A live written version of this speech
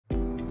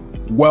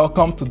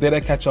Welcome to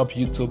DataCatchup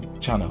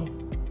YouTube channel.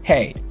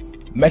 Hey,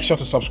 make sure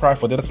to subscribe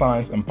for data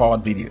science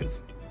empowered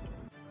videos.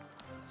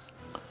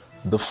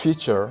 The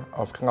future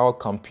of cloud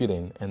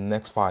computing in the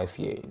next 5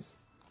 years.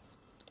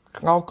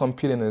 Cloud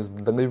computing is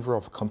the delivery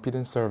of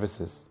computing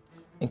services,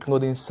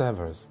 including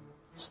servers,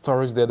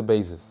 storage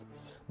databases,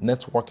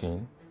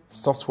 networking,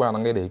 software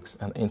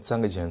analytics, and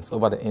intelligence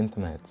over the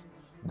internet,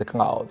 the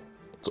cloud,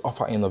 to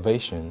offer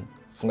innovation,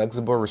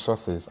 flexible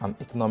resources, and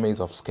economies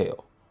of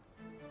scale.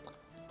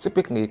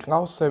 Typically,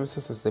 cloud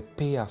services is a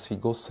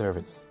pay-as-you-go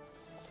service,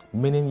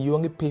 meaning you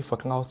only pay for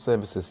cloud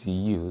services you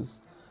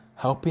use,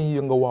 helping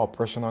you lower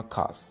operational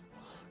costs,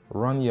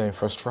 run your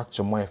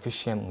infrastructure more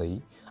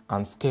efficiently,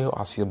 and scale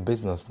as your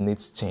business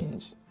needs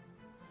change.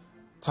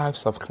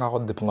 Types of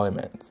cloud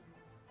deployment: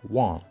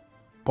 1.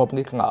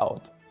 Public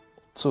cloud.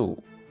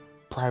 2.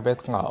 Private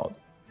cloud.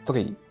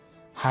 3.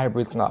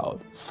 Hybrid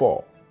cloud.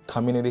 4.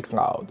 Community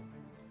cloud.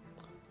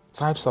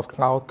 Types of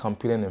cloud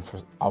computing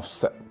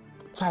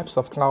Types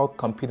of cloud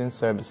computing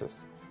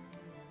services: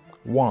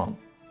 1.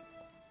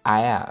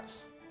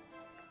 IaaS.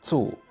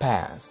 2.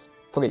 PaaS.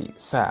 3.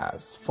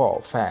 SaaS.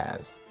 4.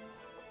 FaaS.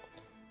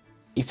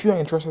 If you are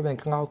interested in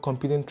cloud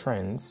computing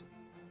trends,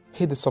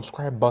 hit the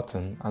subscribe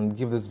button and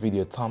give this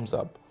video a thumbs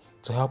up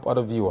to help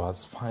other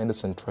viewers find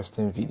this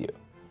interesting video.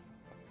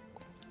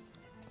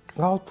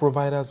 Cloud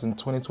providers in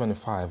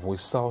 2025 will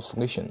sell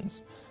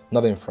solutions,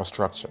 not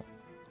infrastructure.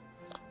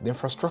 The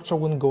infrastructure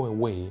won't go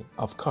away,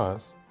 of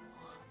course.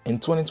 In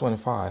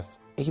 2025,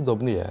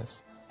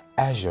 AWS,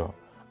 Azure,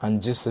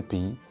 and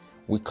GCP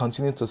will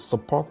continue to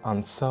support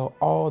and sell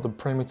all the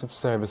primitive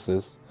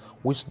services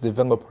which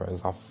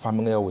developers are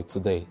familiar with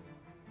today.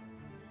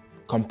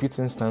 Compute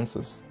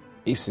instances,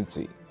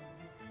 EC2,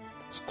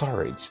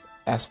 storage,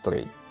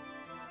 S3,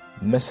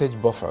 message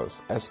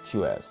buffers,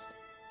 SQS.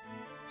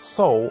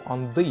 So,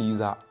 on these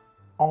are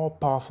all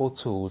powerful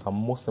tools, and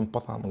most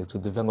importantly to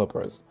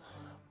developers,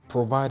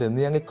 provide a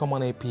nearly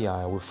common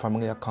API with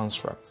familiar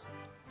constructs.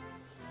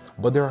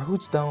 But there are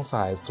huge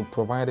downsides to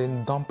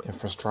providing dumb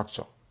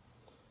infrastructure.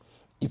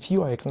 If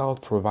you are a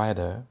cloud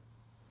provider,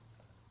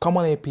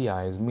 common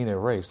APIs mean a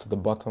race to the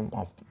bottom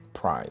of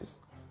prize.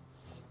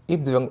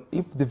 If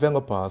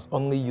developers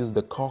only use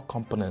the core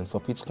components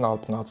of each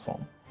cloud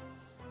platform,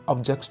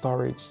 object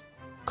storage,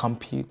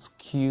 compute,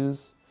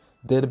 queues,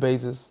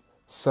 databases,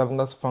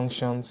 serverless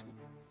functions,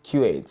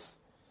 Q8s,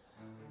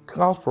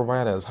 cloud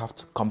providers have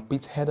to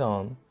compete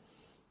head-on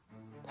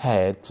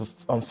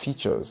on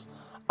features,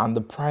 and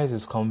the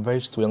prices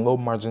converge to a low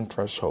margin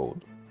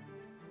threshold.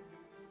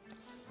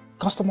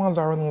 Customers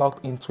aren't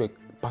locked into a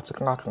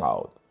particular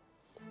cloud.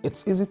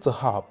 It's easy to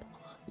hop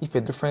if a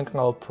different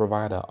cloud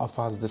provider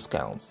offers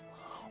discounts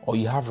or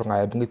you have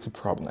reliability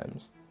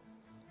problems.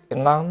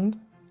 Land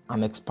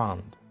and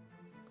expand.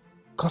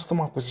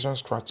 Customer acquisition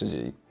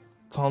strategy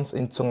turns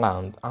into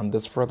land and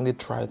desperately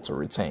try to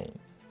retain.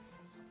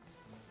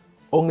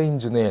 Only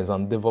engineers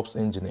and DevOps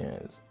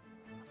engineers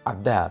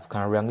at that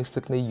can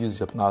realistically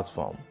use your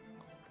platform.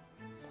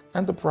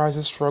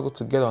 Enterprises struggle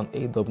to get on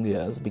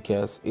AWS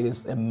because it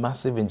is a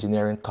massive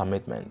engineering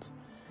commitment.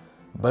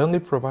 By only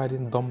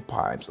providing dumb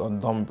pipes or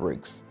dumb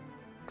bricks,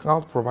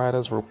 cloud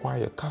providers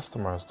require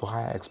customers to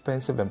hire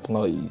expensive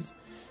employees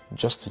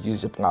just to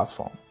use your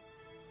platform.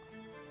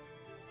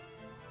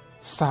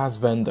 SaaS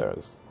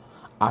vendors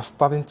are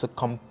starting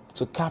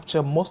to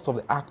capture most of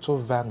the actual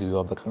value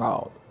of the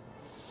cloud.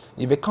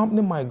 If a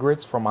company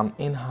migrates from an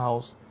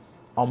in-house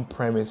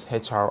on-premise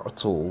HR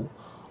tool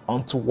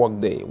onto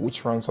Workday,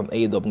 which runs on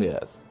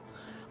AWS,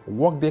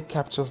 Workday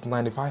captures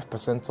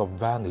 95% of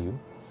value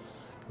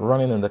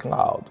running in the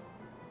cloud.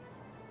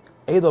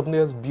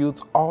 AWS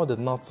built all the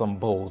nuts and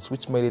bolts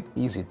which made it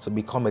easy to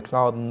become a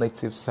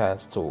cloud-native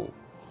SaaS tool,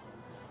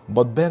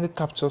 but barely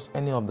captures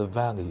any of the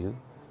value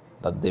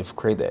that they've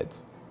created.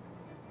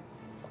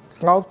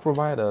 Cloud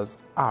providers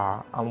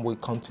are and will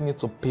continue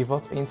to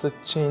pivot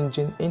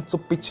into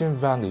pitching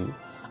value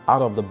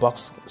out of the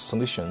box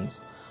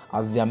solutions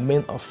as their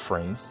main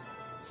offerings.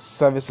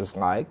 Services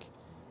like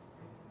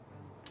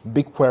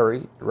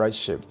BigQuery,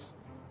 Redshift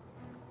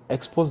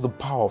expose the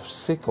power of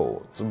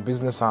SQL to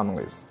business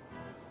analysts,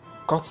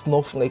 cut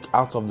Snowflake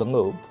out of the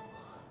loop,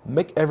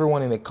 make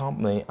everyone in a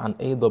company an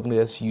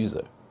AWS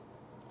user.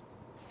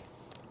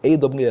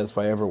 AWS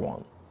for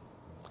everyone.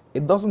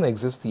 It doesn't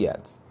exist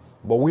yet,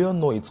 but we all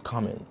know it's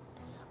coming.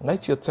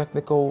 Let your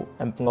technical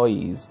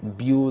employees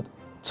build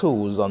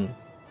tools on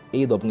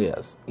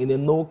AWS in a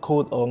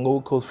no-code or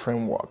low-code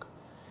framework.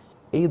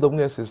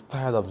 AWS is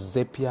tired of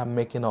Zapier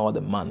making all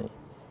the money.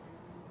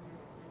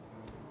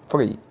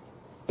 3.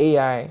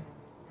 AI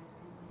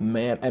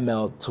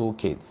ML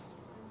toolkits.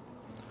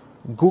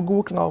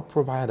 Google Cloud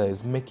Provider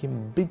is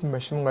making big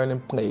machine learning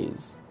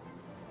plays.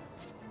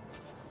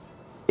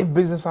 If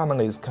business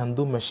analysts can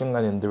do machine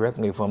learning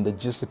directly from the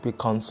GCP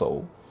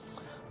console,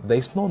 there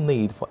is no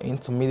need for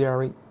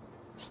intermediary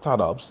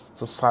startups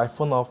to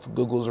siphon off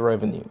Google's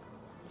revenue.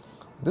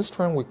 This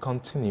trend will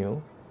continue.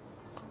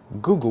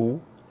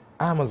 Google,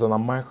 Amazon,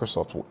 and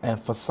Microsoft will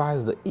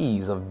emphasize the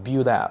ease of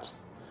build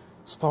apps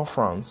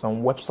storefronts,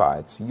 and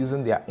websites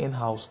using their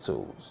in-house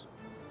tools.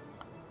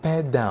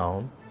 Pared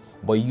down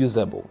but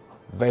usable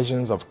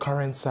versions of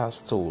current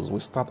SaaS tools will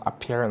start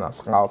appearing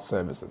as cloud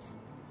services.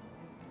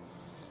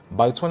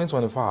 By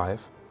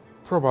 2025,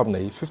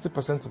 probably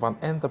 50% of an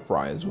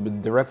enterprise will be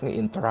directly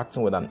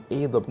interacting with an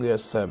AWS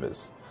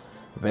service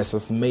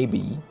versus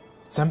maybe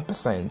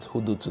 10%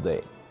 who do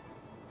today.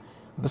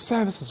 The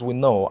services we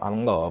know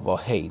and love or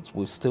hate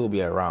will still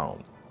be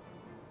around.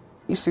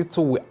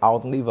 EC2 will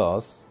outlive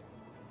us,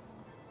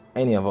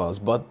 any of us,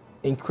 but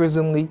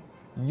increasingly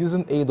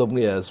using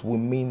AWS will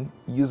mean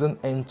using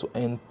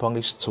end-to-end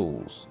polished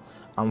tools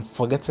and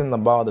forgetting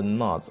about the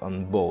nuts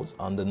and bolts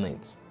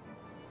underneath.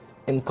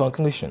 In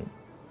conclusion,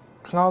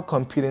 cloud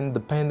computing,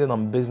 depending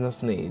on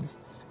business needs,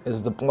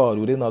 is deployed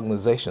within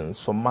organizations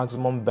for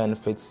maximum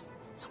benefits,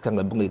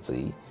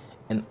 scalability,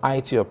 and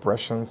IT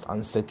operations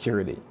and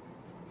security.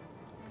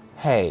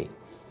 Hey,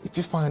 if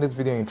you find this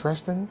video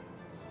interesting,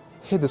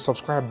 hit the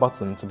subscribe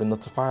button to be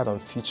notified on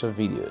future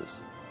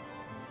videos.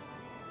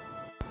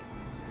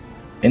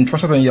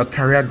 Interested in your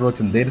career growth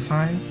in data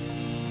science?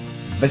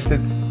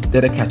 Visit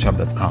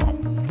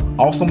DataCatchup.com.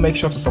 Also make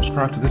sure to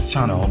subscribe to this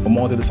channel for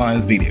more data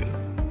science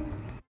videos.